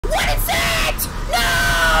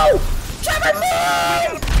Trevor,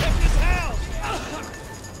 move!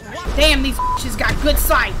 Damn, these bitches got good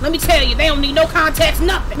sight. Let me tell you, they don't need no context,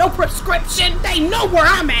 nothing. No prescription. They know where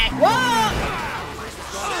I'm at. What?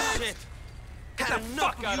 Get the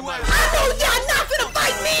fuck out of my way. I know y'all not gonna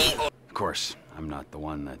fight me! Of course, I'm not the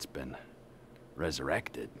one that's been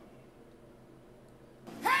resurrected.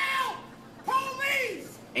 Help!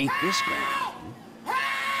 Police! Ain't this grand?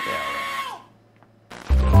 Yeah,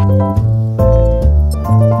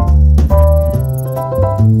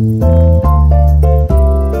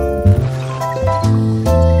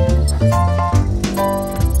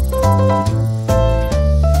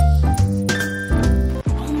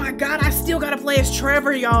 oh my god, I still gotta play as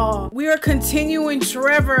Trevor, y'all. We are continuing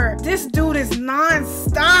Trevor. This dude is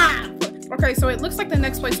non-stop. Okay, so it looks like the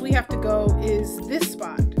next place we have to go is this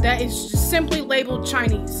spot that is just simply labeled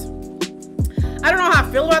Chinese. I don't know how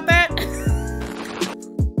I feel about that.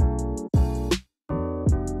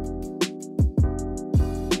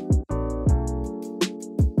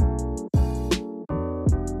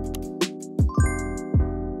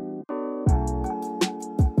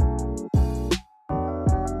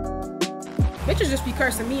 Bitches just be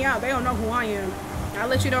cursing me out. They don't know who I am. I'll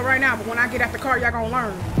let you know right now, but when I get out the car, y'all gonna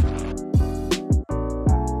learn.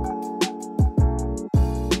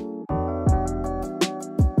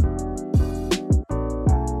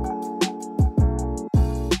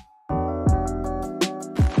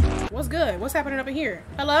 What's good? What's happening up in here?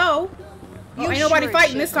 Hello? Oh, ain't nobody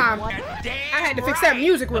fighting this time. I had to fix that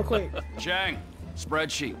music real quick. Chang,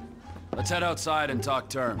 spreadsheet. Let's head outside and talk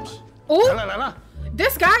terms. Ooh,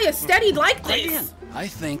 this guy is steady like this. I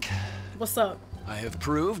think What's up? I have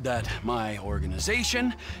proved that my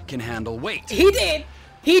organization can handle weight. He did.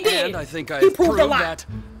 He did. And I think He I've proved a lot. that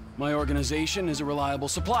my organization is a reliable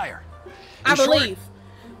supplier. I In short, believe.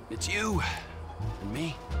 it's you and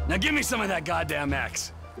me. Now give me some of that goddamn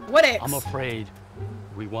X. What X? I'm afraid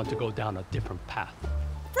we want to go down a different path.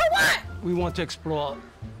 For what? We want to explore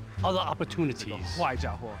other opportunities.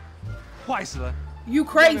 You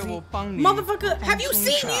crazy. Motherfucker, have you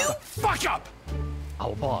seen you? Fuck up!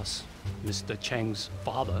 Our boss, Mr. Cheng's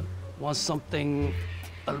father, wants something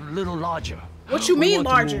a little larger. What you We mean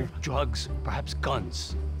want to larger? move drugs, perhaps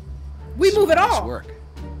guns. We move it Nice all. work.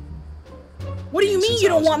 What do you mean Since you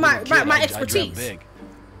I don't was a want my little kid, I dreamt expertise? big.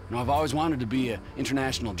 You know, I've always wanted to be an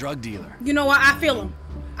international drug dealer, You know what? I feel him.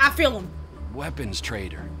 I feel him. weapons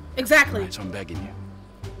trader. Exactly. All right, so I'm begging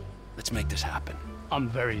you. Let's make this happen. I'm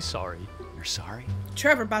very sorry. You're sorry?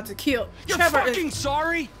 Trevor about to kill. You're Trevor fucking is.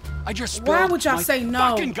 sorry? I just Why spilled would y'all my say no?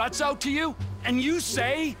 fucking guts out to you, and you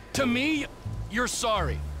say to me you're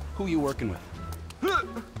sorry. Who you working with?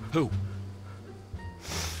 Who?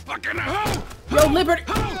 Fucking who? Yo, Liberty.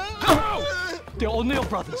 Who? The O'Neill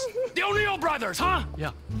brothers. The O'Neill brothers, huh?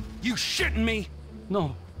 Yeah. You shitting me?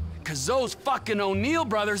 No. Cause those fucking O'Neill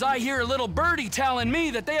brothers, I hear a little birdie telling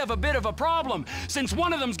me that they have a bit of a problem, since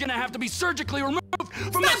one of them's gonna have to be surgically removed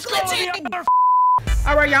from the skull of the other.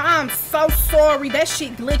 All right, y'all. I'm so sorry. That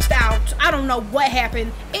shit glitched out. I don't know what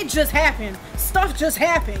happened. It just happened. Stuff just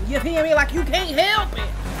happened. You hear me? Like you can't help it.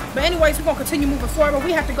 But anyways, we're gonna continue moving forward. But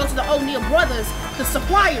we have to go to the O'Neill brothers, the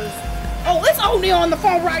suppliers. Oh, it's O'Neill on the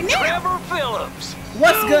phone right now. Trevor Phillips.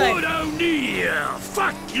 What's good? O'Neill.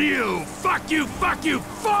 Fuck you. Fuck you. Fuck you.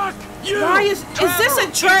 Fuck you. Why is this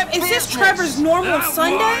a Trev? Is this Trevor's normal That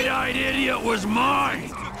Sunday? wide-eyed idiot was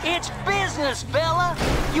mine. It's business, fella.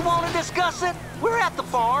 You want to discuss it? We're at the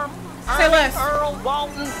farm. Say Ernie, less. Earl,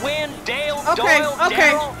 Walton, Wynn, Dale, Okay, Doyle, okay.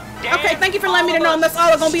 Darryl, Dan, Okay, thank you for letting me all know. of That's us.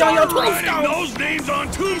 all gonna be on your Start writing tombstone. those names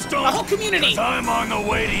on tombstones. The whole community. 'Cause I'm on the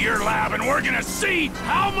way to your lab, and we're gonna see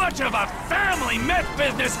how much of a family meth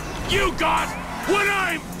business you got when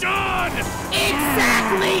I'm done.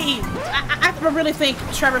 Exactly. I really think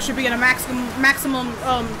Trevor should be in a maximum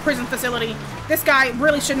prison facility. This guy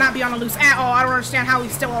really should not be on the loose at all. I don't understand how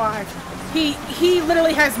he's still alive. He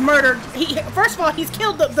literally has murdered. First of all, he's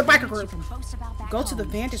killed the biker group. Go to the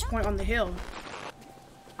vantage point on the hill.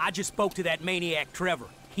 I just spoke to that maniac Trevor.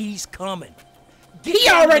 He's coming. He already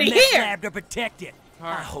Get down to the meth here. lab to protect it.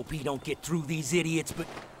 I hope he don't get through these idiots, but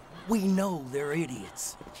we know they're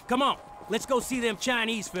idiots. Come on, let's go see them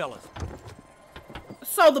Chinese fellas.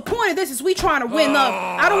 So the point of this is we trying to win up.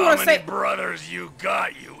 I don't want to How many say. brothers you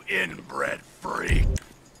got, you inbred freak?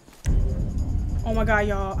 Oh my god,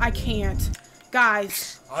 y'all! I can't,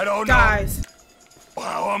 guys. I don't know Guys.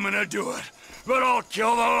 how I'm gonna do it, but I'll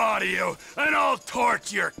kill the lot of you, and I'll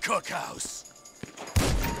torch your cookhouse.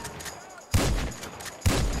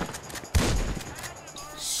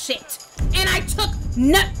 Shit. And I took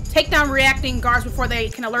take down reacting guards before they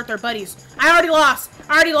can alert their buddies. I already lost.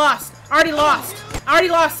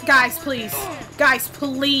 Guys, please. Guys,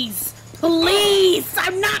 please. Please!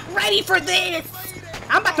 I'm not ready for this!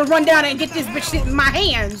 I'm about to run down and get this bitch in my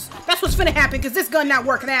hands. That's what's finna happen, because this gun not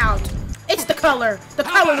working out. It's the color. The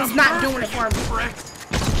color is not doing it for me.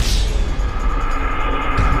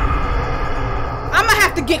 I'm gonna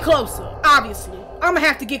have to get closer, obviously. I'm gonna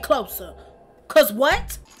have to get closer. Cause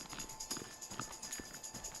what?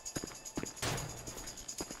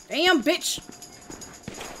 Damn, bitch.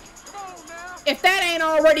 If that ain't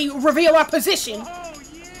already reveal our position.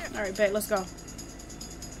 Alright, bet, let's go.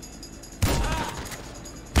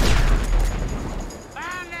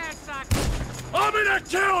 I'm gonna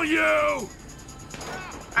kill you!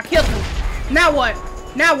 I killed him. Now what?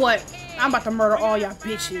 Now what? I'm about to murder all y'all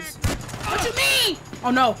bitches. What you mean?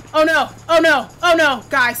 Oh no. Oh no. Oh no. Oh no.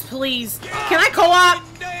 Guys, please. Can I co-op?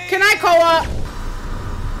 Can I co-op?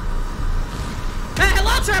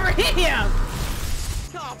 Hello, Trevor. Hit him.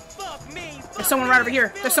 There's someone right over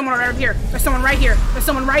here. There's someone right over here. There's someone right here. There's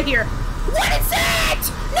someone right here. What is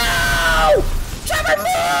it? No! Trevor,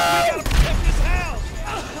 move!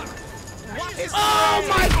 Oh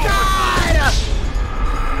my god!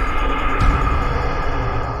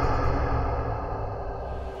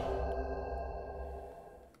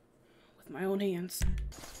 With my own hands.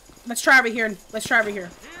 Let's try over here. Let's try over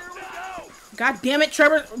here. God damn it,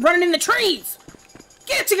 Trevor, running in the trees!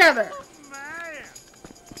 Get it together!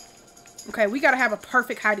 Okay, we gotta have a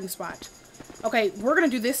perfect hiding spot. Okay, we're gonna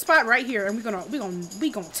do this spot right here, and we gonna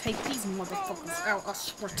take these motherfuckers out. I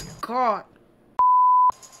swear to God.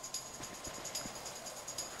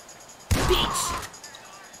 Bitch!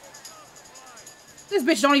 This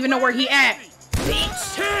bitch don't even know where he at.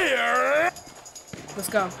 Bitch! Here! Let's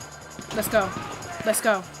go. Let's go. Let's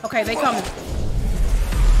go. Okay, they coming.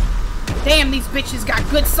 Damn, these bitches got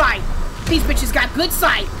good sight. These bitches got good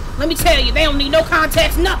sight. Let me tell you, they don't need no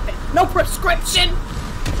contacts, nothing. No prescription.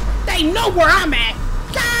 They know where I'm at.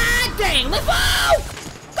 God dang, let's go!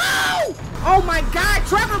 Go! Oh my God,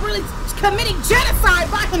 Trevor really committing genocide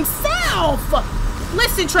by himself.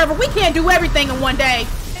 Listen, Trevor, we can't do everything in one day.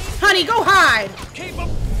 Honey, go hide.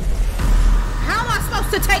 How am I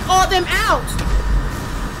supposed to take all them out?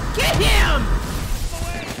 Get him!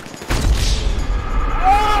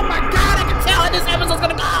 Oh my God, I can tell how this episode's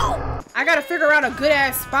gonna go. I gotta figure out a good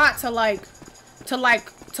ass spot to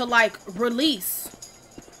release.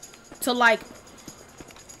 To like,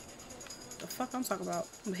 the fuck I'm talking about?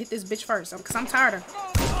 I'm gonna hit this bitch first, cause I'm tired of.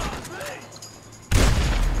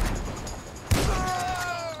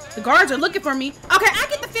 The guards are looking for me. Okay, I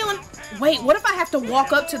get the feeling. Wait, what if I have to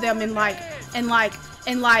walk up to them and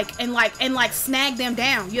snag them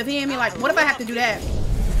down? You hear me? Like, what if I have to do that?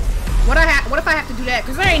 What if I have to do that?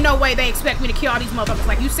 Cause there ain't no way they expect me to kill all these motherfuckers.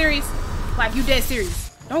 Like, you serious? Like, you dead serious?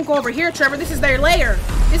 Don't go over here, Trevor. This is their lair.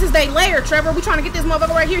 This is their lair, Trevor. We trying to get this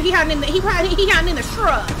motherfucker right here. He hiding in the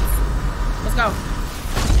shrubs. Let's go.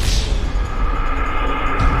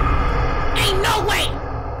 Ain't no way.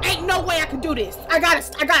 Ain't no way I can do this. I got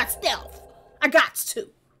stealth. I got to.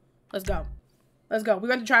 Let's go. Let's go. We're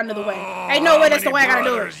going to try another way. Ain't no way that's the way I gotta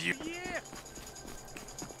do it.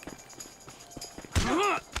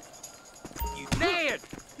 Ned!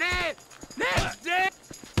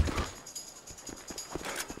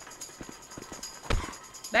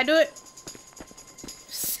 That do it?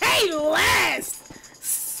 Say less!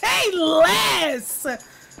 Say less!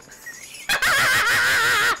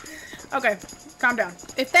 Okay, calm down.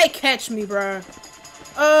 If they catch me, bruh.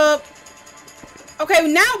 Okay,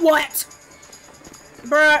 now what?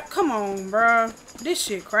 Bruh, come on, bruh. This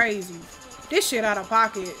shit crazy. This shit out of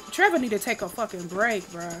pocket. Trevor need to take a fucking break,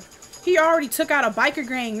 bruh. He already took out a biker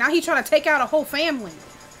gang. Now he trying to take out a whole family.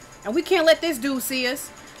 And we can't let this dude see us.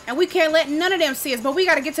 And we can't let none of them see us. But we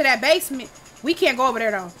got to get to that basement. We can't go over there,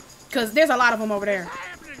 though. Because there's a lot of them over there.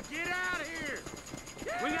 Get out of here!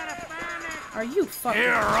 We gotta find that. Are you fucking...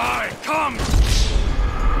 Here I come!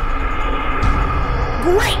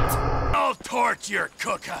 Great! I'll torch your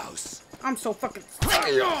cookhouse. I'm so fucking sick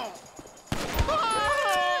of y'all!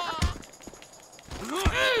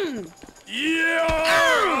 You're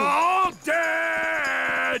all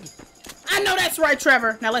dead! I know that's right,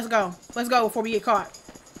 Trevor. Now let's go. Let's go before we get caught.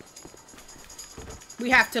 We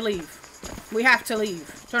have to leave. We have to leave.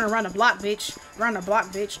 Turn around the block, bitch. Run the block,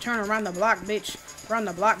 bitch. Turn around the block, bitch. Run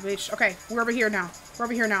the block, bitch. Okay, we're over here now. We're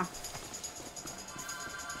over here now.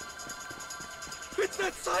 It's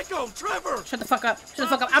that psycho, Trevor! Shut the fuck up. Shut the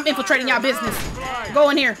fuck up. I'm infiltrating y'all business. Go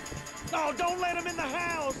in here. No, don't let him in the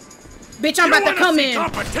house! Bitch, I'm about to come in.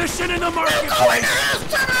 Competition in the market. Go in the house,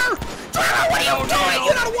 Trevor! Trevor, what are you doing?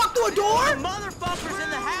 You gotta walk through a door? Motherfuckers in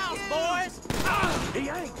the house, boys! He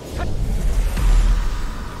ain't.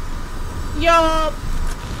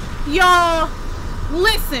 Y'all,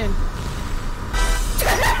 listen.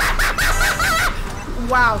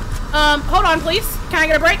 Wow. Hold on, please. Can I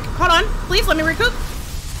get a break? Hold on, please. Let me recoup.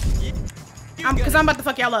 Cause I'm about to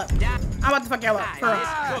fuck y'all up. I'm about to fuck y'all up. For real.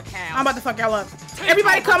 I'm about to fuck y'all up.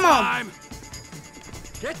 Everybody, come on.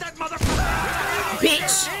 Get that motherfucker!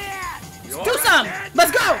 Bitch. Do something.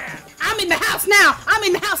 Let's go. I'm in the house now. I'm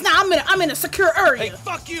in the house now. I'm in a secure area. Hey,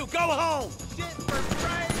 fuck you. Go home.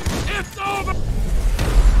 It's over!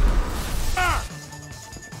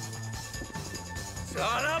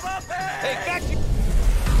 Son of a bitch! Hey, got you.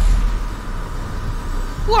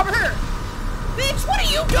 Who over here? Bitch, what are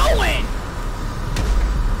you doing?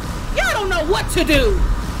 Y'all don't know what to do.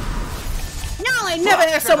 Y'all ain't never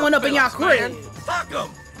had someone up in y'all crib. Fuck them!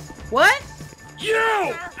 What?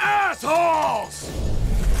 You assholes!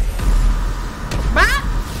 Bye?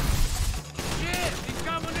 Shit, he's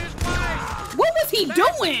coming this way! What was he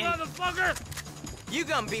doing? Motherfucker! You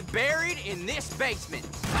gonna be buried in this basement.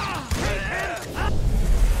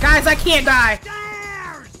 Guys, I can't die.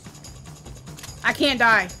 I can't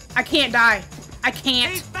die. I can't die. I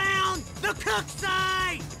can't. He found the cook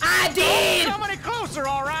site! I did! Somebody closer,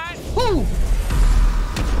 all right? Who?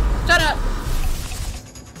 Shut up.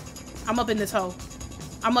 I'm up in this hole.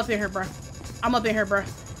 I'm up in here, bro. I'm up in here, bro.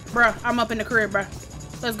 Bruh, I'm up in the crib, bro.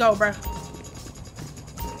 Let's go, bro.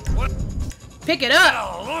 What? Pick it up.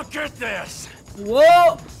 Oh, look at this!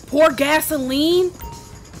 Whoa. Pour gasoline?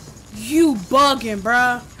 You bugging,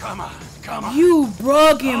 bruh. Come on, come on. You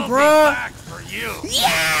bugging, I'll be bruh. back for you.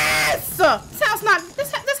 Yes! This house not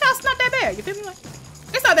that bad. You feel me? Like,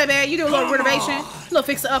 it's not that bad. You do a little renovation, a little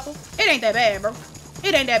fix it up. It ain't that bad, bro.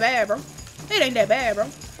 It ain't that bad, bro. It ain't that bad, bro.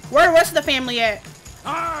 Where the rest of the family at?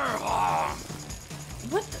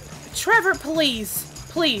 What? Trevor, please,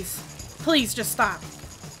 just stop.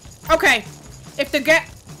 Okay, if the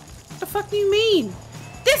what the fuck do you mean?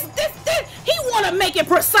 This, he wanna make it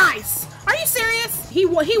precise. Are you serious? He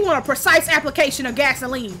want a precise application of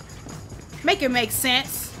gasoline. Make it make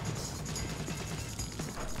sense.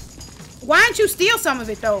 Why didn't you steal some of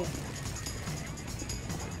it though?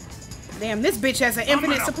 Damn, this bitch has an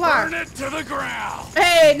infinite supply. Burn it to the ground.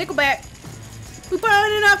 Hey, Nickelback. We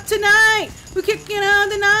burning up tonight. We kicking on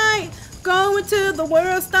tonight. Going till the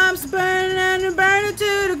world stops burning and burning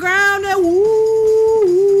to the ground. And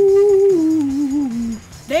woo.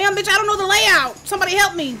 Damn, bitch, I don't know the layout. Somebody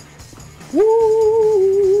help me.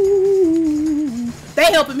 Woo.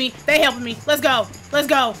 They helping me. Let's go.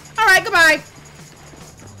 All right, goodbye.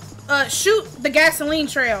 Shoot the gasoline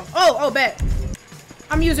trail. Oh, bet.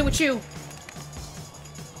 I'm using with you.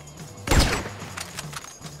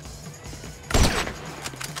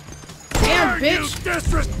 Damn,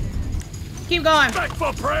 bitch. Keep going.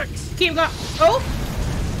 Pricks. Keep going. Oh.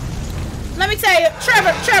 Let me tell you,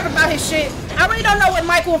 Trevor about his shit. I really don't know what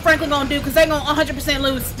Michael and Franklin gonna do because they gonna 100%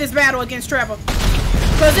 lose this battle against Trevor.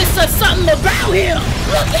 Because it's something about him.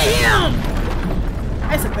 Look at him.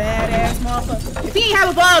 That's a badass motherfucker. If he ain't have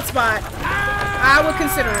a bald spot, I would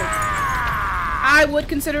consider it. I would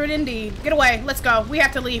consider it indeed. Get away. Let's go. We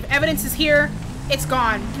have to leave. Evidence is here. It's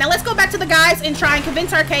gone. Now let's go back to the guys and try and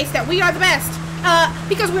convince our case that we are the best.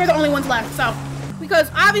 Because we're the only ones left. So, because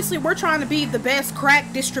obviously we're trying to be the best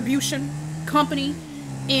crack distribution company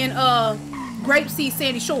in Grapeseed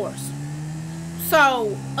Sandy Shores.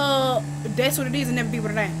 So, that's what it is and never be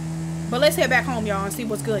what it ain't. But let's head back home, y'all, and see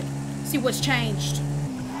what's good. See what's changed.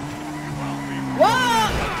 Whoa!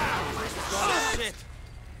 Shit.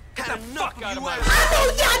 Get the fuck out of my I know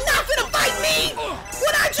y'all not gonna fight me!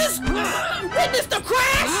 When I just witnessed a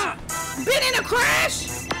crash! Been in a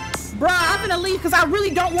crash! Bruh, I'm gonna leave because I really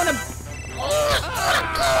don't want to...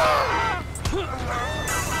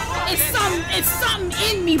 It's something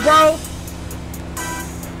in me, bro.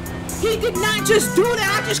 He did not just do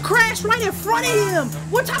that. I just crashed right in front of him.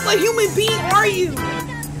 What type of human being are you?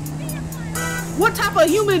 What type of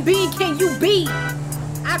human being can you be?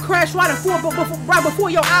 I crashed right before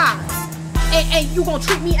your eyes. And you gonna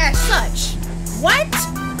treat me as such. What?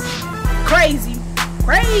 Crazy.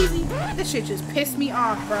 This shit just pissed me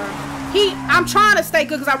off, bro. I'm trying to stay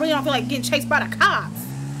good because I really don't feel like getting chased by the cops.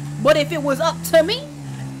 But if it was up to me,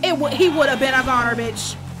 he would have been a goner,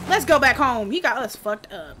 bitch. Let's go back home. He got us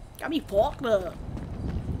fucked up. Got me fucked up.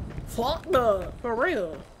 Fucked up. For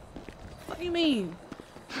real. What do you mean?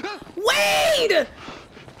 Wade!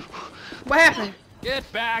 What happened? Get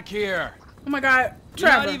back here. Oh my god. You're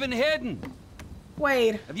Trevor. not even hidden.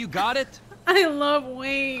 Wade. Have you got it? I love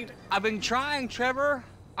Wade. I've been trying, Trevor.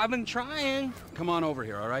 I've been trying. Come on over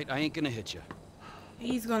here, all right? I ain't gonna hit you.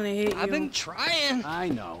 He's gonna hit you. I've been trying. I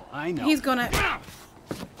know. He's gonna...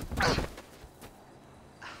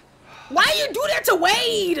 Why you do that to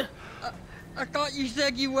Wade? I thought you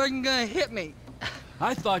said you wasn't gonna hit me.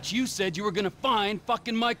 I thought you said you were gonna find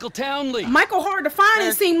fucking Michael Townley. Michael hard to find,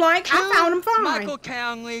 it seemed like. I found him fine. Michael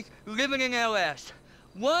Townley living in LS.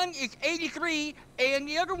 One is 83 and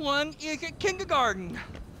the other one is at kindergarten.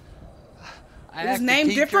 His name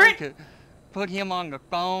different? To put him on the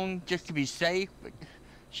phone just to be safe, but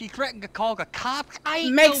she threatened to call the cops. I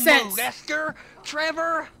ain't no molester,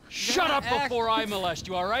 Trevor. Shut up before I molest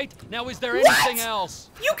you, all right? Now, is there anything else?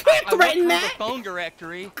 You can't threaten that. The phone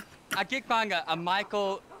directory. I did find a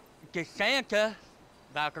Michael DeSanta,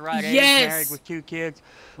 about the right age, married with 2 kids.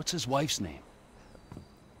 What's his wife's name?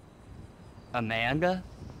 Amanda?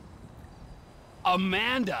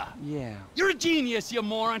 Amanda? Yeah. You're a genius, you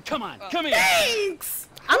moron. Come on, come here. Thanks!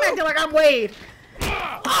 I'm acting like I'm Wade.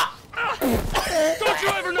 Don't you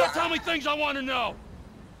ever not tell me things I want to know.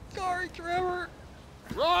 Sorry, Trevor.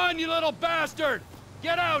 Run, you little bastard.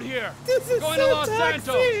 Get out here. This is Going so to Los toxic.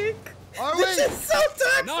 Santos. This is so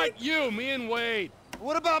toxic. Not you, me and Wade.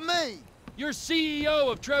 What about me? You're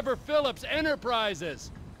CEO of Trevor Phillips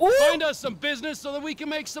Enterprises. Ooh. Find us some business so that we can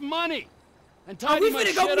make some money. And Are tidy we my finna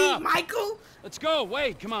shit go meet up. Michael? Let's go.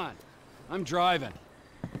 Wade, come on. I'm driving.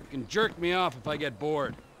 You can jerk me off if I get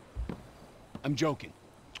bored. I'm joking.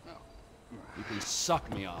 You can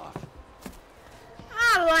suck me off.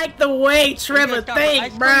 I like the way Trevor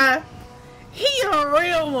thinks, bruh. He a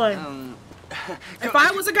real one. If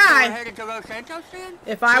I was a guy,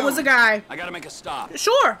 if I was a guy, I gotta make a stop.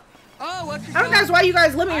 sure. Oh, what's I don't know why you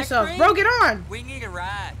guys limit yourself. Bro, get on. We need a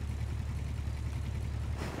ride.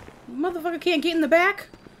 Motherfucker can't get in the back?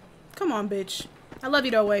 Come on, bitch. I love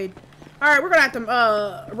you though, Wade. Alright, we're gonna have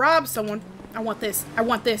to, rob someone. I want this. I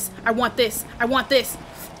want this. I want this. I want this.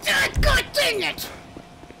 God dang it!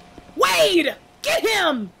 Wade! Get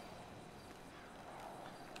him!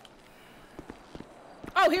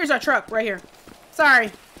 Oh, here's our truck right here.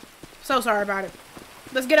 Sorry. So sorry about it.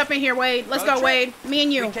 Let's get up in here, Wade. Let's go, Wade. Me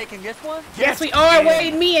and you. We taking this one? Yes, we are,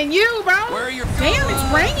 Wade. Me and you, bro. Where are your Damn, it's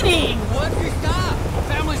raining. What's your stop?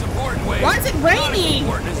 Family's important, Wade. Why is it raining?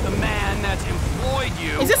 Not as important as the man that's employed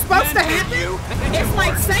you. Is this supposed to happen? It's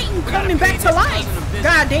like Satan coming back to life.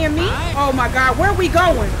 God damn me. Oh my God, where are we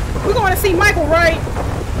going? We're going to see Michael, right?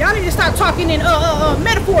 Y'all need to stop talking in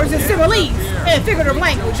metaphors and similes and figurative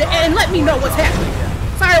language and let me know what's happening.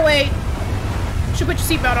 Sorry, Wade. Should put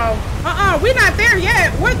your seatbelt on. We're not there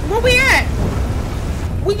yet. Where we at?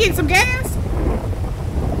 We getting some gas?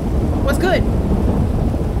 What's good?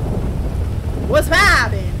 What's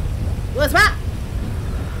vibing? What's vibing?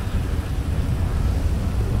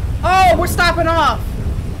 Oh, we're stopping off.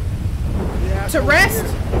 Yeah, to rest?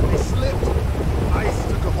 They slipped. Ice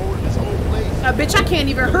took a hold of this whole place. Bitch, I can't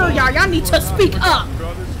even hear y'all. Y'all need to speak up.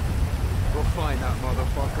 Brothers, go find that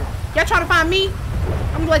motherfucker. Y'all trying to find me?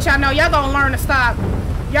 I'm gonna let y'all know. Y'all gonna learn to stop.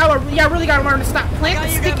 Y'all really gotta learn to stop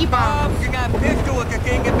planting sticky bombs. You got a pistol with the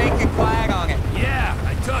thing that makes it quiet on it. Yeah,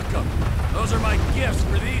 I took them. Those are my gifts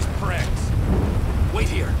for these pricks. Wait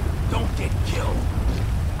here. Don't get killed.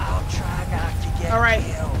 I'll try not to get All right.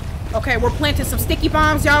 killed. Okay, we're planting some sticky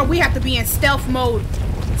bombs, y'all. We have to be in stealth mode.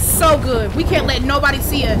 So good. We can't let nobody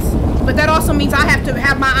see us. But that also means I have to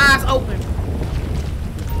have my eyes open.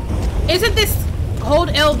 Isn't this hold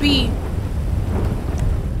LB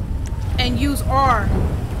and use R?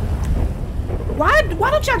 Why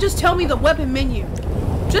don't y'all just tell me the weapon menu?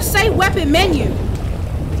 Just say weapon menu.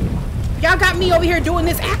 Y'all got me over here doing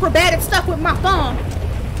this acrobatic stuff with my thumb.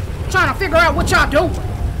 Trying to figure out what y'all doing.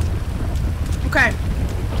 Okay.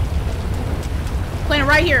 Playing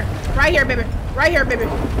right here. Right here, baby. Right here, baby.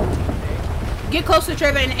 Get close to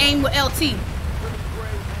Trevor and aim with LT.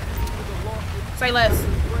 Say less.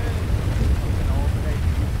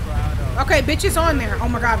 Okay, bitch is on there. Oh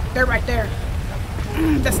my God, they're right there.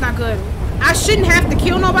 That's not good. I shouldn't have to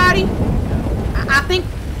kill nobody. I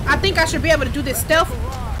think I should be able to do this stealth.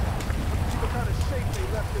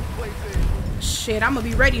 Shit, I'm gonna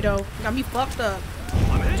be ready though. Got me fucked up.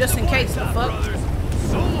 Just in case. The fuck.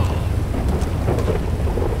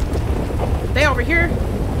 They over here.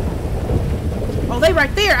 Oh, they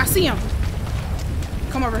right there. I see them.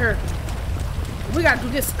 Come over here. We gotta do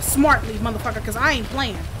this smartly, motherfucker, because I ain't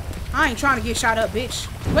playing. I ain't trying to get shot up, bitch.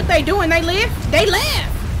 What they doing? They live? They live.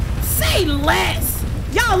 Say less.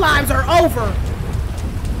 Y'all lives are over.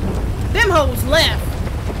 Them hoes left.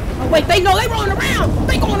 Oh, wait, they know they rolling around.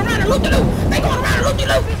 They going around and loop-de-loop. They going around and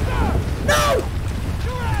loop-de-loop. No.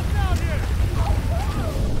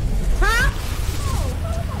 Huh?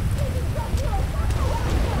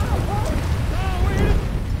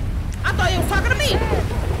 I thought he was talking to me.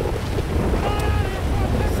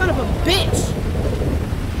 Son of a bitch.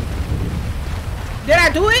 Did I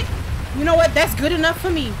do it? You know what? That's good enough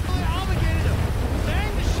for me.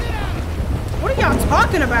 What are y'all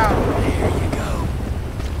talking about? There you go.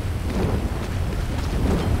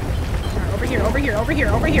 Alright, over here, over here, over here,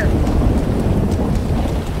 over here.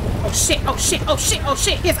 Oh shit, oh shit, oh shit, oh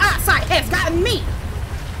shit. His eyesight has gotten me.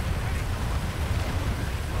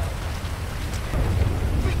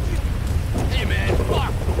 Hey man,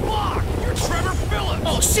 fuck! You're Trevor Phillips!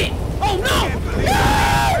 Oh shit! Oh no!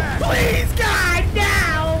 No! Please, God,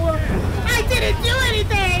 no! I didn't do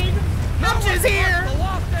anything! I'm just here! The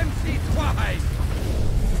Lost MC twice!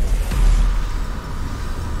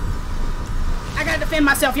 I gotta defend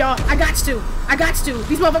myself, y'all. I got to. I got to.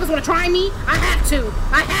 These motherfuckers wanna try me? I have to.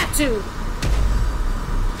 I have to.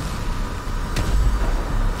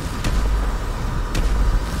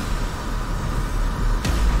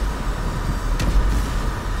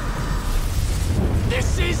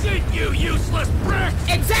 This isn't you useless prick!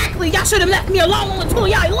 Exactly! Y'all should have left me alone until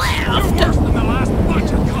y'all left! You're worse than the last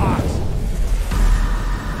bunch of cops!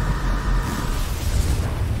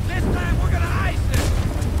 This time we're gonna ice it!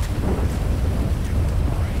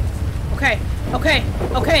 Okay, okay,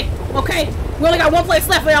 okay, okay. We only got one place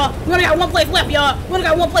left, y'all. We only got one place left, y'all. We only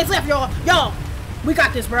got one place left, y'all. Y'all, we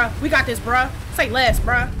got this, bruh. We got this, bruh. Say less,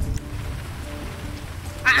 bruh.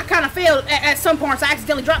 I kind of failed at some points. I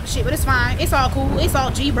accidentally dropped the shit, but it's fine. It's all cool. It's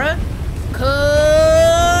all G, bruh.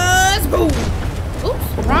 Cause boom.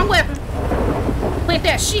 Oops, wrong weapon. Plant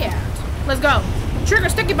that shit out. Let's go. Trigger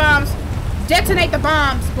sticky bombs. Detonate the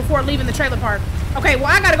bombs before leaving the trailer park. Okay, well,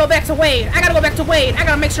 I gotta go back to Wade. I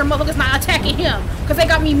gotta make sure motherfuckers not attacking him. Because they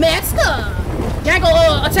got me messed up. Y'all ain't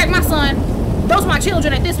gonna attack my son. Those are my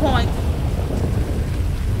children at this point.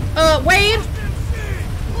 Wade?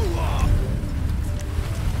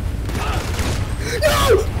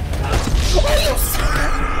 No!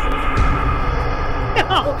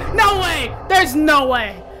 No! No way! There's no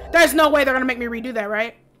way. There's no way they're gonna make me redo that,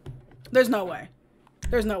 right? There's no way.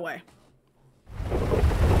 There's no way.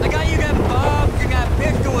 I got you that bombs, you got a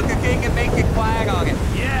pistol with the thing that makes it quiet on it.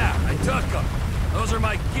 Yeah, I took them. Those are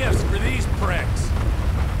my gifts for these pricks.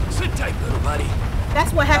 Sit tight, little buddy.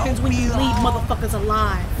 That's what happens when you leave motherfuckers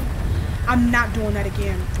alive. I'm not doing that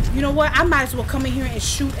again. You know what? I might as well come in here and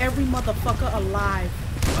shoot every motherfucker alive.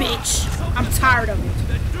 Bitch. I'm tired of it.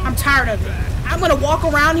 I'm tired of it. I'm gonna walk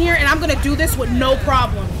around here and I'm gonna do this with no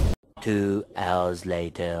problem. 2 hours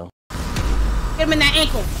later. Get him in that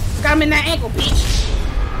ankle. Got him in that ankle, bitch.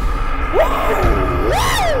 Woo!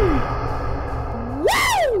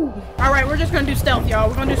 Woo! Alright, we're just gonna do stealth, y'all.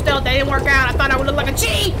 We're gonna do stealth. That didn't work out. I thought I would look like a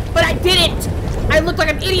G, but I didn't. I looked like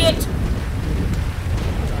an idiot.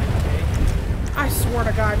 I swear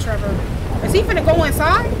to God, Trevor. Is he finna go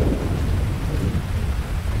inside?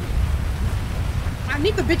 I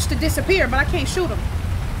need the bitch to disappear, but I can't shoot him.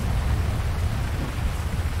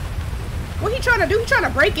 What he trying to do? He trying to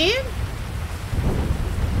break in?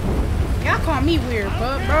 Y'all call me weird,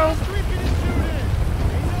 but bro.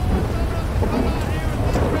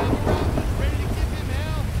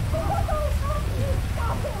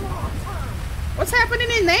 What's happening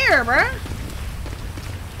in there, bruh?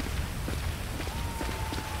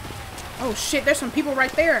 Oh shit, there's some people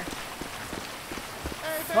right there.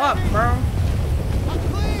 Fuck, bro.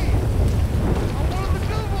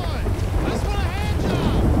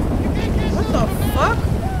 What the fuck?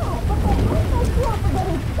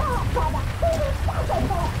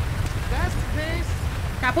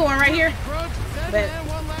 Can I put one right here? Bet.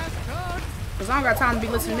 Cause I don't got time to be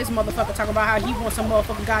listening to this motherfucker talk about how he wants some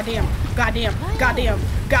motherfucking goddamn,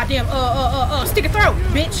 stick it throat,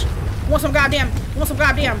 bitch. Want some goddamn,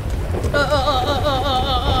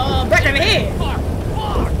 back in the head. Fuck,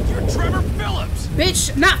 you're Trevor Phillips.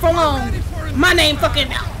 Bitch, not for long. My name fucking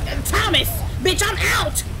Thomas. Bitch, I'm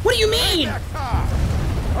out. What do you mean?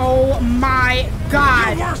 Oh my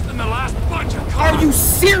God. You're worse than the last bunch of cops. Are you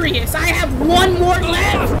serious? I have one more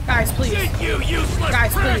left. Guys, please. You useless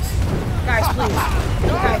Guys, prick. please. Guys, please.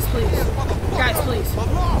 Guys, please. Guys, please.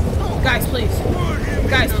 Guys, please.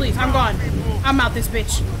 Guys, please. I'm gone. I'm out this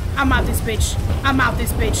bitch. I'm out this bitch. I'm out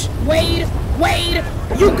this bitch. Wade,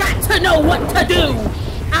 you got to know what to do.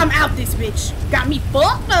 I'm out this bitch. Got me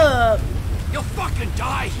fucked up. You'll fucking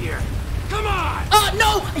die here. Come on.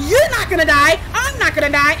 No, you're not gonna die. I'm not gonna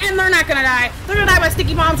die, and they're not gonna die. They're gonna die by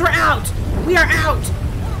sticky bombs. We're out. We are out.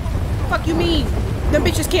 Fuck you mean? Them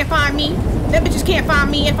bitches can't find me. Them bitches can't find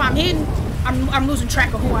me if I'm hidden. I'm losing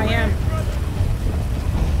track of who I am.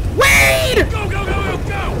 Wade! Go, go, go, go,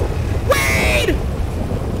 go! Wade!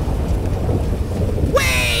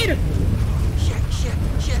 Wade! Shit.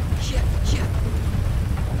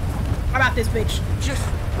 I'm out this bitch. Just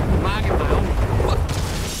minding my own.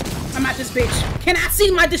 I'm out this bitch. Can I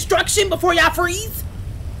see my destruction before y'all freeze?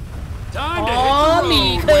 Time to Oh, hit the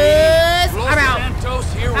me, road, cuz. Wade. I'm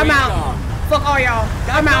Fuck all y'all.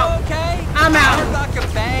 I'm out. Okay. I'm out. Like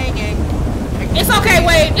a banging. It's okay,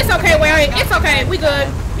 Wade. It's okay, Wade. It's okay. We good.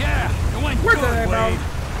 Yeah, it went We're good, bro. Wade.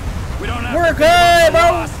 We don't have We're to good, bro.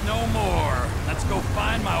 lost no more. Let's go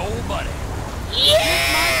find my old buddy.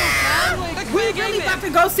 Yeah! We really about to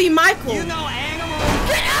go see Michael. You know animal.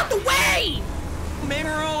 Get out the way!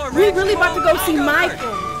 Mineral or We really about to go see I'll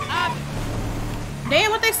Michael.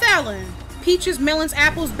 Damn, what they selling? Peaches, melons,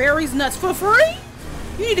 apples, berries, nuts for free?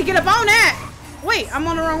 You need to get up on that. Wait, I'm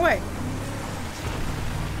on the wrong way.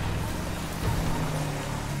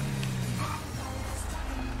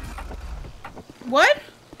 What?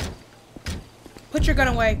 Put your gun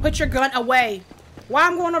away. Put your gun away. Why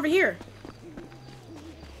I'm going over here?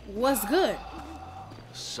 What's good?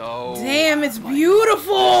 So damn, it's this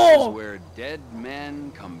beautiful. is where dead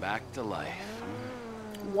men come back to life.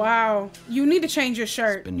 Wow. You need to change your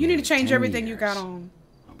shirt. You need to change 10 everything you years. got on.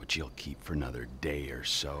 Oh, but you'll keep for another day or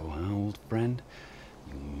so, huh, old friend?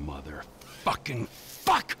 You motherfucking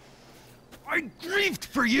fuck! I grieved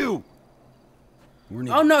for you!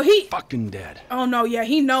 We're Oh no, he fucking dead. Oh no, yeah,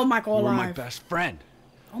 he know Michael You're alive. my best friend.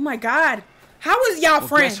 Oh my god. How is y'all Well,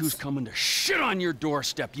 friends? guess who's coming to shit on your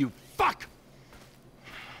doorstep, you fuck?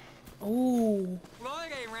 Ooh. Floyd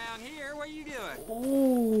ain't around here. What are you doing?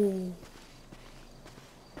 Ooh.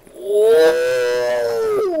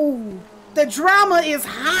 Ooh. The drama is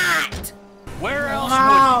hot. Where else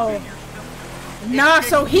Wow. would you be? Nah,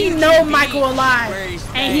 so he know Michael alive.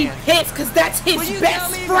 And he pissed cause that's his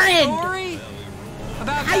best friend.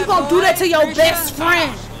 How you gonna do that to your best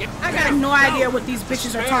friend? I got no idea what these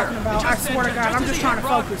bitches are talking about. I swear to God, I'm just trying to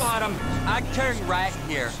focus. I turn right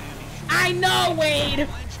here. I know, Wade.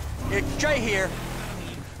 It's straight here.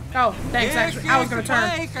 Oh, thanks. Actually, I was gonna turn.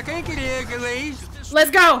 I think it is, at least. Let's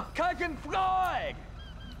go. Cousin Floyd.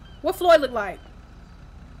 What Floyd look like?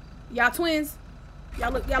 Y'all twins?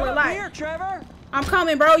 Y'all look Come alike. here, Trevor. I'm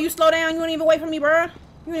coming, bro. You slow down. You ain't even wait for me, bro.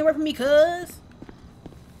 You ain't wait for me, cuz.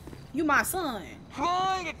 You my son.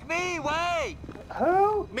 Floyd, it's me, Wade.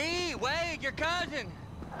 Who? Me, Wade, your cousin.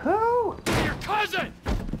 Who? Your cousin!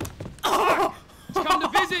 Oh. He's come to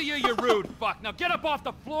visit you, you rude fuck. Now get up off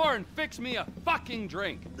the floor and fix me a fucking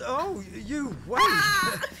drink. Oh, you wait.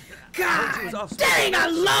 God dang, I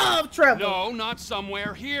love Trevor. No, not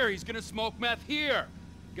somewhere. Here. He's gonna smoke meth here.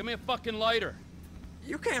 Give me a fucking lighter.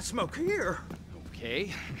 You can't smoke here.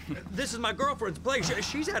 Okay. This is my girlfriend's place.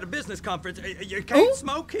 She's at a business conference. You can't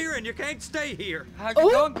smoke here and you can't stay here. How's it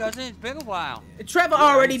going, cousin? It's been a while. Trevor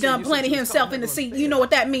already done planted himself in the seat. You know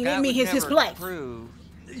what that means. It means his place.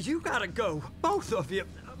 You gotta go, both of you.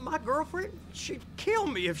 My girlfriend, she'd kill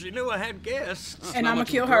me if she knew I had guests. And I'm gonna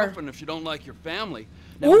kill her. her. Girlfriend if you don't like your family.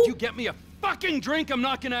 Now, would you get me a fucking drink? I'm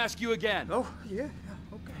not gonna ask you again. Oh, yeah,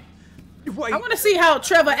 okay. Wait. I want to see how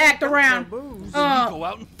Trevor act around. You go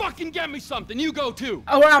out and fucking get me something. You go too.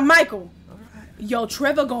 Around Michael. Yo,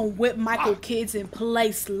 Trevor gonna whip Michael kids in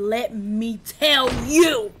place. Let me tell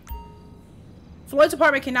you. Floyd's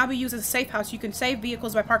apartment can now be used as a safe house. You can save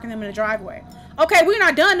vehicles by parking them in the driveway. Okay, we're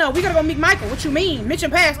not done though. We gotta go meet Michael. What you mean?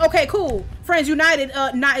 Mission passed. Okay, cool. Friends united.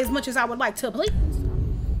 Not as much as I would like to, please.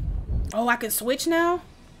 Oh, I can switch now?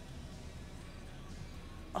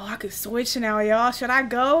 Oh, I can switch now, y'all. Should I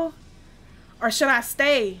go? Or should I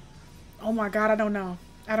stay? Oh my god, I don't know.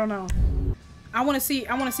 I don't know. I wanna see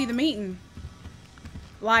the meeting.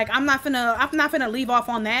 Like, I'm not finna leave off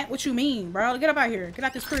on that. What you mean, bro? Get up out here. Get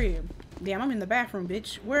out this crib. Damn, I'm in the bathroom,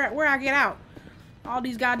 bitch. Where I get out? All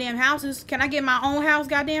these goddamn houses. Can I get my own house,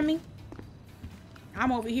 goddamn me?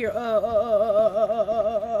 I'm over here,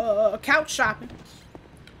 couch shopping.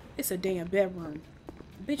 It's a damn bedroom.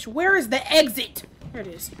 Bitch, where is the exit? Here it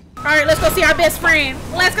is. All right, let's go see our best friend.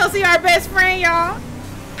 Let's go see our best friend, y'all.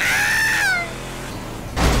 Ah!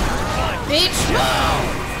 Bitch.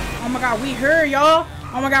 Oh my god, we here, y'all.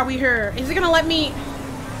 Oh my god, we here. Is it gonna let me...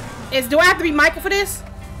 Do I have to be Michael for this?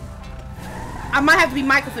 I might have to be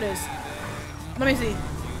Michael for this. Let me see.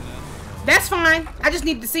 That's fine. I just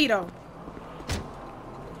need to see, though.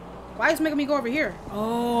 Why is it making me go over here?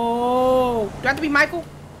 Oh. Do I have to be Michael?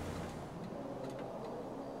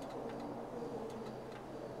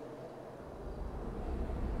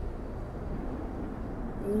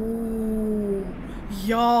 Ooh.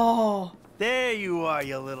 Y'all. There you are,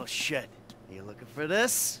 you little shit. You looking for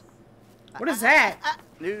this? What is that?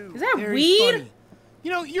 No, is that very weed? funny.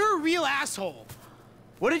 You know, you're a real asshole.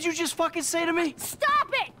 What did you just fucking say to me? Stop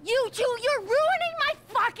it! You two, you're ruining my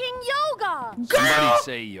fucking yoga! Somebody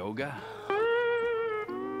say yoga.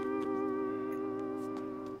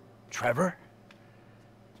 Trevor?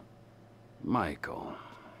 Michael.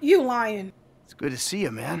 You lying. It's good to see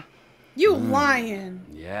you, man. You lying.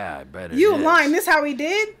 Yeah, I bet it You is. lying. This how he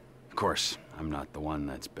did? Of course, I'm not the one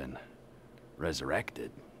that's been resurrected.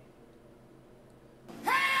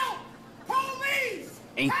 Help! Police!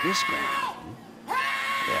 Ain't this grand? Yeah,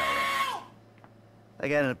 right. I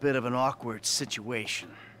got in a bit of an awkward situation.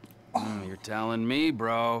 You're telling me,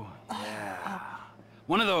 bro. Yeah.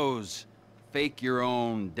 One of those fake your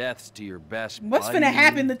own deaths to your best What's buddy, gonna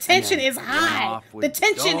happen? The tension and is run high. off with The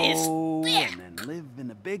tension is dough, thick. and then live in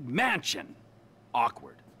a big mansion.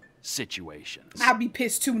 Awkward situations. I'd be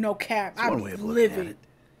pissed too, no cap. I'd be livid.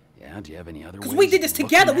 Yeah, do you have any other ways? Because we did this of looking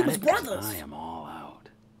together. We at was it? brothers. I am all out.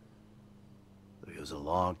 It was a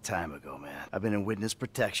long time ago, man. I've been in witness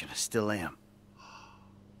protection. I still am.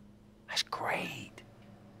 That's great.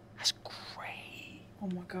 That's great. Oh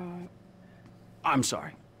my God. I'm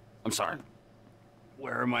sorry. I'm sorry.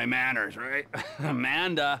 Where are my manners, right?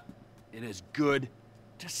 Amanda, it is good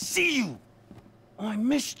to see you. Oh, I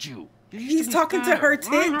missed you. He's talking to her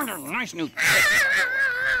tits. Nice new tits.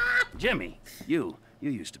 Jimmy, you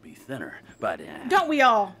used to be thinner, but don't we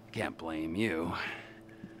all? Can't blame you.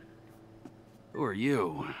 Who are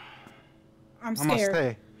you? I'm scared.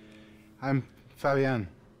 Namaste. I'm Fabian.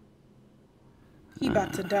 He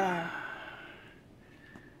about to die.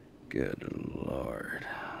 Good Lord.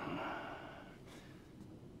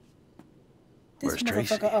 This Where's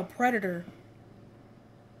Tracy? motherfucker a predator.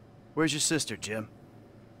 Where's your sister, Jim?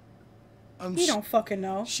 He don't fucking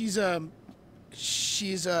know. She's trying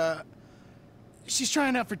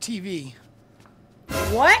out for TV.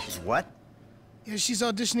 What? What? Yeah, she's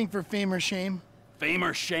auditioning for Fame or Shame. Fame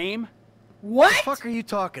or Shame? What? The fuck are you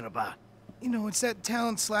talking about? You know, it's that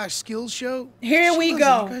talent/skills show. Here we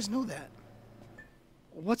go. You guys know that.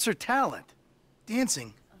 What's her talent?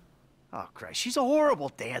 Dancing. Oh, Christ, she's a horrible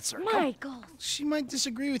dancer. Michael. She might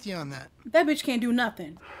disagree with you on that. That bitch can't do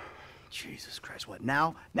nothing. Jesus Christ, what,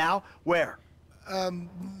 now? Now? Where?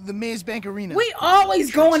 The Maze Bank Arena. We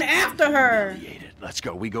always going after her. Let's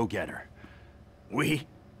go. We go get her. We?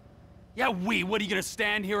 Yeah, we. What, are you gonna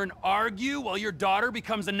stand here and argue while your daughter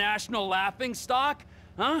becomes a national laughingstock?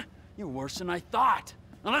 Huh? You're worse than I thought.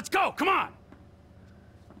 Now let's go. Come on.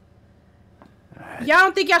 Y'all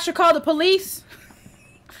don't think y'all should call the police?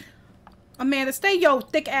 Amanda, stay your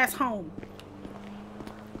thick ass home.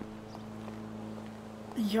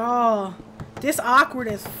 Y'all, this awkward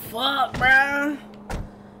as fuck, bruh.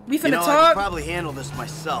 We finna I could talk. probably handle this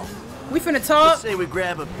myself. We finna talk. Let's say we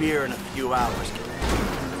grab a beer in a few hours.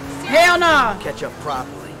 Hell nah. Catch up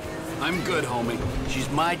properly. I'm good, homie. She's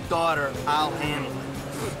my daughter. I'll handle it.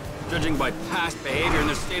 Judging by past behavior and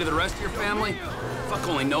the state of the rest of your family, fuck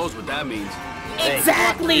only knows what that means.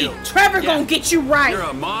 Exactly. Trevor gonna get you right. You're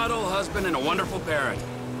a model husband and a wonderful parent.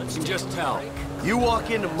 You can just tell. You walk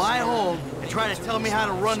into my home and try to tell me how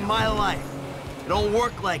to run my life. It don't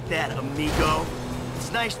work like that, amigo.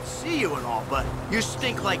 It's nice to see you and all, but you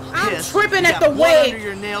stink like piss. I'm tripping you at got the blood wig. under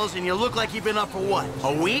your nails, and you look like you've been up for what?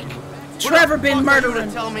 A week? Trevor been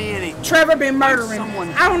murdering. Tell me anything. Trevor been murdering.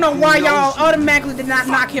 I don't know why y'all automatically did not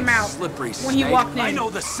knock him out Slippery when he snake. walked in. I know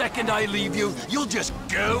the second I leave you, you'll just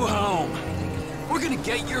go home. We're gonna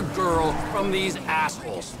get your girl from these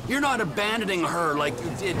assholes. You're not abandoning her like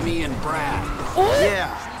you did me and Brad. Ooh.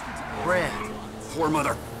 Yeah, Brad. Poor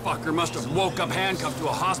motherfucker must have woke up handcuffed to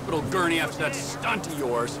a hospital gurney after that stunt of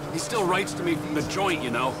yours. He still writes to me from the joint, you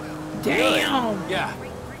know. Damn. Yeah.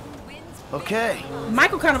 Okay.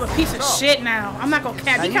 Michael kind of a piece of shit now. I'm not gonna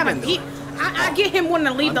cap. He kind of. I get him wanting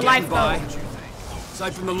to leave the life though.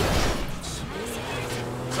 Aside from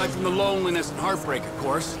the loneliness and heartbreak, of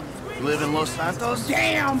course. You live in Los Santos?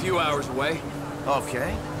 Damn. A few hours away.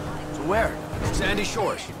 Okay. So where? Sandy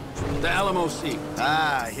Shores. The LMOC.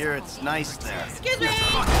 Ah, I hear it's nice there. Excuse me.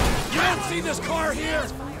 You don't see this car here?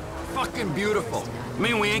 Fucking beautiful. I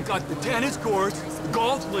mean, we ain't got the tennis courts, the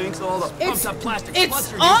golf links, all the pumped up plastic sluts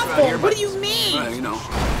It's awful. here, What do you mean? Well, you know.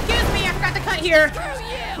 Excuse me. I forgot to cut here.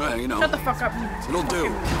 Well, you know. Shut the fuck up. It'll do.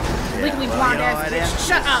 Legally blonde ass bitch.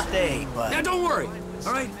 Shut up. Stay, but... Now, don't worry.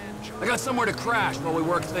 All right. I got somewhere to crash while we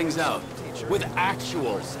work things out. With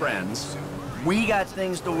actual friends. We got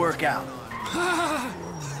things to work out.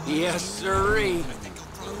 Yes, sirree.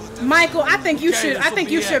 Michael, I think you Okay, should. I this'll think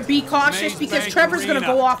be you it. should be cautious Maze because Bank Trevor's gonna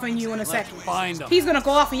Arena. go off on you in a Let's second. find him. He's gonna go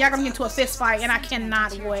off and y'all gonna get into a fist fight, and I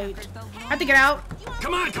cannot wait. I have to get out.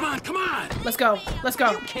 Come on, come on, come on. Let's go. Let's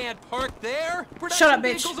go. You can't park there. Shut up,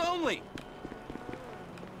 bitch. Vehicles only.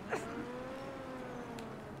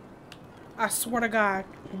 I swear to God,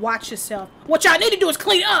 watch yourself. What y'all need to do is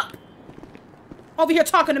clean up. Over here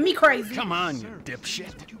talking to me crazy. Come on, you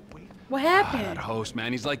dipshit. What That happened? host,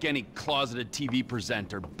 man, he's like any closeted TV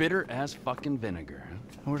presenter. Bitter as fucking vinegar. Huh?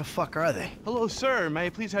 Where the fuck are they? Hello, sir. May I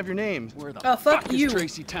please have your name? Where the fuck you. is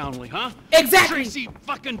Tracy Townley, huh? Exactly. Tracy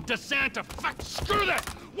fucking DeSanta. Fuck, screw that.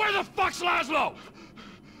 Where the fuck's Laszlo?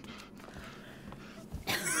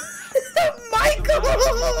 Michael!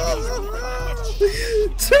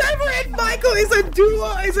 Trevor and Michael is a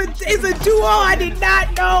duo. Is a duo I did not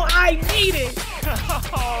know I needed.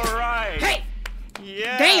 All right. Hey.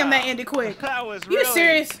 Yeah. Damn, that ended quick. That was You really...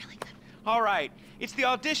 serious? All right. It's the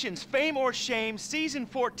auditions, Fame or Shame, Season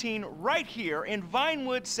 14, right here in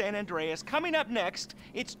Vinewood, San Andreas. Coming up next,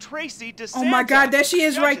 it's Tracy DeSanta. Oh my God, there she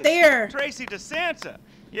is right there. Tracy DeSanta.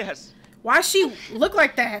 Yes. Why she look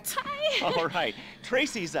like that? All right.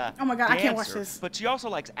 Tracy's a oh my God, dancer, I can't watch this. But she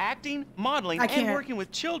also likes acting, modeling, I and can't. working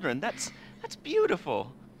with children. That's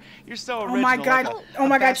beautiful. You're so Oh original. my God. Like Oh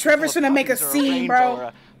my God, Trevor's gonna make a scene, bro. Or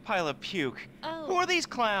a pile of puke. Oh. Who are these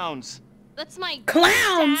clowns? That's my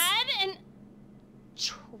Clowns! dad and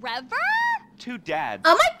Trevor? Two dads.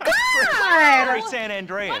 Oh my God! Very San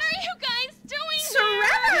Andreas. What are you guys doing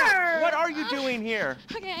Trevor! What are you doing here?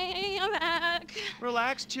 Okay, I'm back.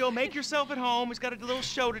 Relax, chill, make yourself at home. He's got a little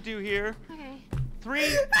show to do here. Okay.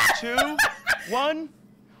 3, 2, 1.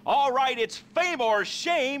 All right, it's Fame or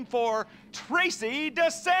Shame for Tracy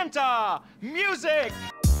DeSanta. Music!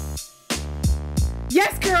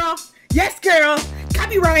 Yes, girl. Yes, girl.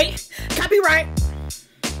 Copyright. Copyright.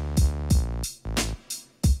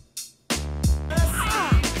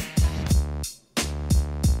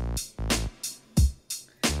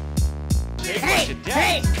 Hey,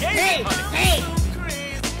 hey, hey, hey.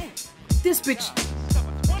 This bitch.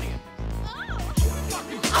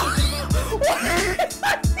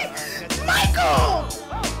 Michael!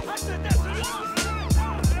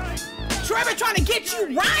 Trevor trying to get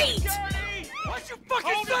you right. What you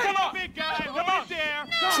fucking say? Come on, big guy. Come on there.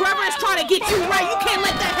 Trevor is trying to get you right. You can't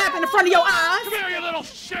let that happen in front of your eyes. Come here, you little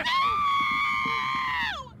shit.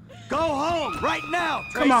 Go home right now,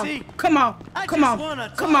 Tracy. Come on, come on, I come just on,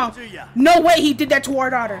 wanna come talk on. to ya. No way he did that to our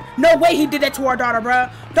daughter. No way he did that to our daughter, bruh.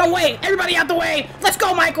 Don't wait. Everybody out the way. Let's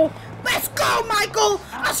go, Michael. Let's go, Michael.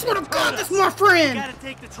 I swear to God, that's my friend. You gotta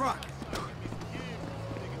take the truck.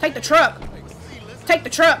 Take the truck. Take the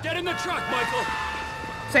truck. Get in the truck, Michael.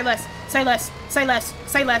 Say less. Say less. Say less.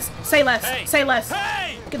 Say less. Say less. Hey. Say less.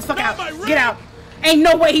 Hey! Get the fuck Not out. my ring! Get out. Ain't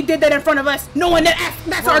no way he did that in front of us. Knowing that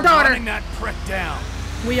that's our daughter. Running that prick down.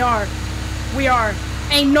 We are. We are.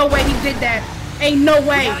 Ain't no way he did that. Ain't no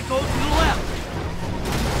way. You gotta go to the left.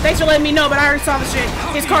 Thanks for letting me know, but I already saw the shit.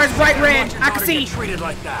 His car is bright red. I can see. Treated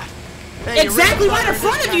like that. Hey, Exactly you're right in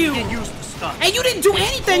front of you. Get used to stuff. And you didn't do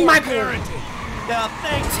anything, Michael. Now,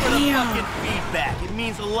 thanks for the Damn. fucking feedback. It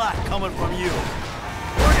means a lot coming from you.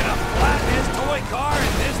 We're gonna flatten his toy car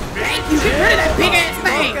and this big Thank you. Get rid of that big ass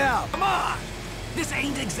thing. Look out. Come on. This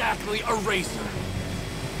ain't exactly a racer.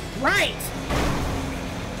 Right.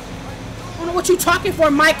 I don't know what you talking for,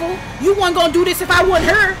 Michael. You wasn't gonna do this if I wasn't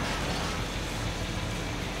her.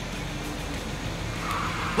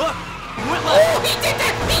 Look, he went left. Oh, he did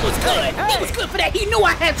that. He was good. He was good for that. He knew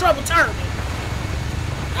I had trouble turning.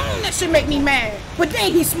 That should make me mad. But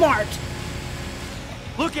dang, he's smart.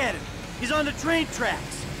 Look at him. He's on the train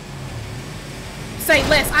tracks. Say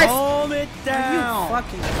less. Calm it down. Are you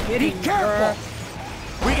fucking kidding Be careful.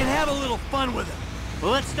 me, We can have a little fun with him.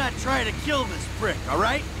 But let's not try to kill this prick, all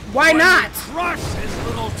right? Why not? Crush his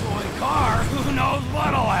little toy car. Who knows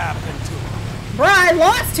what'll happen to him? Bruh, I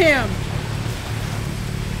lost him.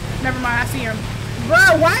 Never mind, I see him.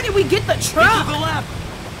 Bruh, why did we get the truck? To the left.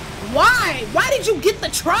 Why? Why did you get the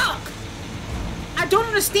truck? I don't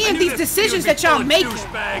understand these decisions that y'all make.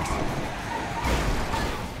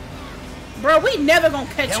 Bro, we never gonna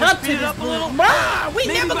catch Can we up to speed it this up a little? Bruh, we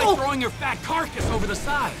Maybe never by gonna throwing your fat carcass over the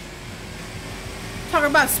side. talk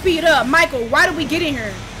about speed up. Michael, why did we get in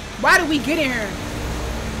here? Why did we get in here?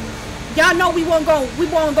 Y'all know we won't go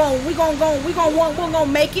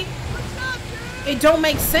make it. It don't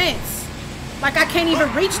make sense. Like I can't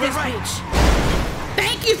even reach this bitch.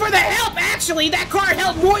 Thank you for the help, actually. That car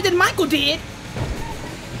helped more than Michael did.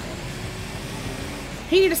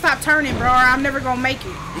 He need to stop turning, bro, or I'm never gonna make it.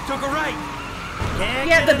 You took a right.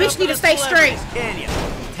 Yeah, the bitch need to stay straight. Can you?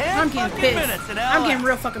 I'm getting pissed. I'm getting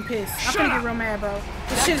real fucking pissed. I'm gonna get real mad, bro.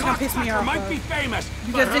 This shit is gonna piss me off, might bro. be famous,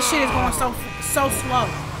 Because this shit is going so slow.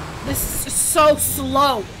 This is so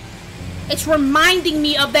slow. It's reminding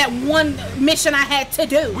me of that one mission I had to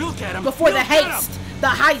do We'll get him. before the We'll get heist. The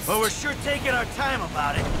heist. Well, we're sure taking our time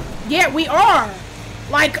about it. Yeah, we are.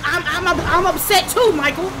 Like I'm upset too,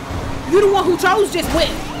 Michael. You the one who chose this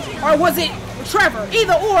win, or was it Trevor?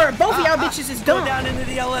 Either or, both of y'all bitches is Go dumb. down into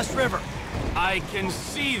the LS River. I can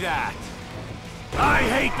see that. I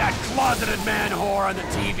hate that closeted man whore on the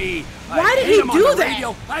TV. Why did he do that?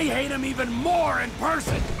 Radio. I hate him even more in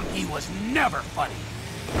person. He was never funny.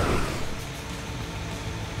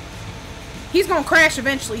 He's gonna crash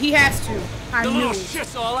eventually. He has to. I The knew little it.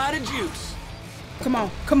 shit's all out of juice. Come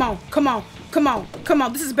on, come on, come on, come on, come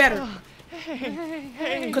on. This is better.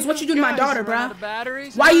 Because what you do to my daughter,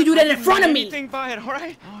 bruh? Why you do that in front of me? Anything by it, all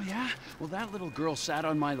right? Oh, yeah? Well, that little girl sat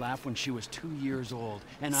on my lap when she was 2 years old.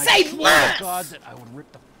 And I Say swear less! to God that I would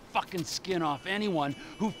rip the fucking skin off anyone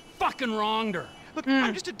who fucking wronged her. Look,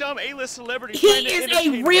 I'm just a dumb A-list celebrity. He trying to is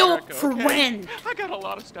entertain a real America, okay? friend. I got a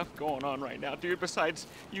lot of stuff going on right now, dude, besides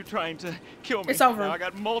you trying to kill me. It's over. Now, I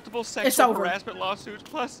got multiple It's sexual over. harassment lawsuits,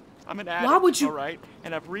 plus I'm an addict, Why would you- all right?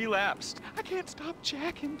 And I've relapsed. I can't stop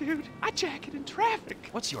jacking, dude. I jack it in traffic.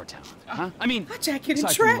 What's your talent, huh? I mean, I jack it in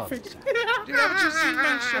aside from love, traffic. Dude, haven't you seen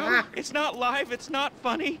my show? It's not live, it's not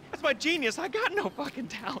funny. That's my genius. I got no fucking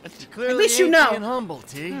talent. Clearly At least you ain't know. being humble,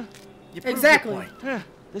 T. You proved your Exactly. point.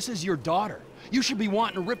 this is your daughter. You should be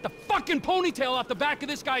wanting to rip the fucking ponytail off the back of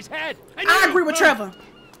this guy's head. I agree with Trevor.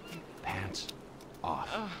 Pants off.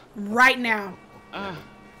 Right now.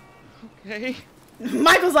 Okay.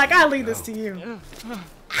 Michael's like, I'll leave this to you. What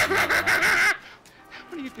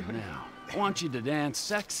are you doing? Now, I want you to dance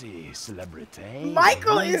sexy, celebrity.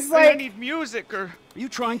 Michael is I like need music or... Are you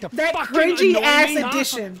trying to that fucking cringy annoy ass me, huh?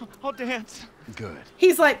 addition. I'll dance. Good.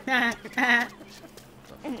 He's like, this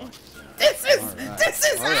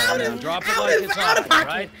is All right, out now of drop it out like of it's out of hot, pocket.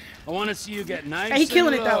 right? I want to see you get nice. Hey, he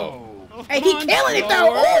killing and it, though. low. Hey, he Come on, killing it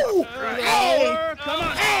though. slower. Ooh, hey, Lower, come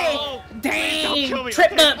on. hey, Don't dang, kill me,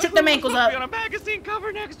 trip okay? them ankles I'll be on up. a magazine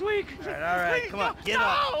cover next week. All right, come on, get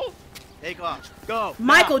up. Take off. Go.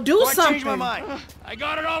 Michael, Now, do before I change my something. mind. I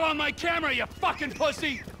got it all on my camera, you fucking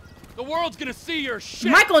pussy. The world's gonna see your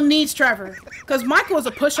shit. Michael needs Trevor, cause Michael is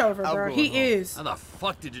a pushover, I'll bro. go He home. is. How the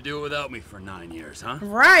fuck did you do it without me for 9 years, huh?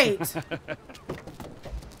 Right.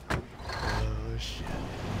 Oh, shit.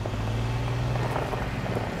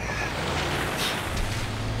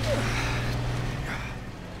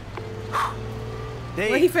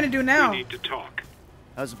 Dave, What he finna do now? We need to talk.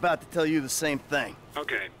 I was about to tell you the same thing.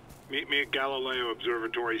 Okay. Meet me at Galileo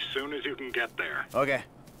Observatory as soon as you can get there. Okay.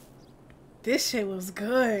 This shit was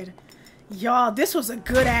good. Y'all, this was a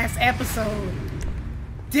good ass episode.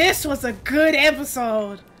 This was a good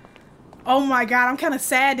episode. Oh my god, I'm kind of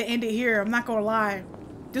sad to end it here. I'm not gonna lie.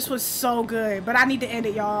 This was so good, but I need to end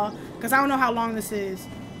it, y'all, because I don't know how long this is.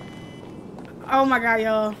 Oh my god,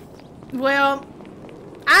 y'all. Well,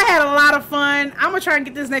 I had a lot of fun. I'm gonna try and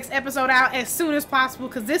get this next episode out as soon as possible,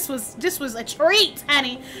 because this was a treat,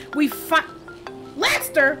 honey.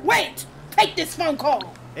 Lester, wait! Take this phone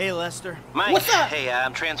call. Hey, Lester. Mike, What's up? hey,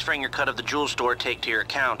 I'm transferring your cut of the jewel store take to your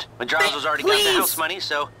account. Madrazo's already got the house money,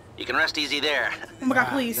 so you can rest easy there. Oh my god,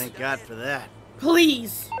 please. Thank God for that.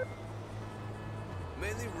 Please.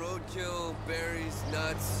 Mainly roadkill, berries,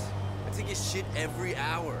 nuts. I take a shit every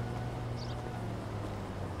hour.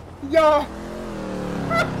 Y'all.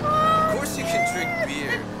 Of course you can drink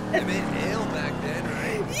beer. They made ale back then,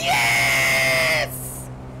 right? Yes!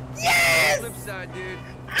 Yes! Flip side, dude.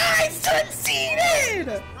 I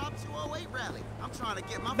succeeded!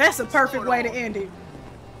 That's a perfect way to end it.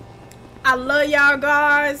 I love y'all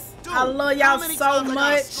guys. I love y'all so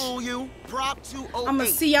much. I'm gonna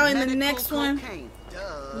see y'all in the next one.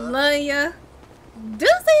 Love ya.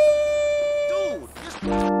 Deuces!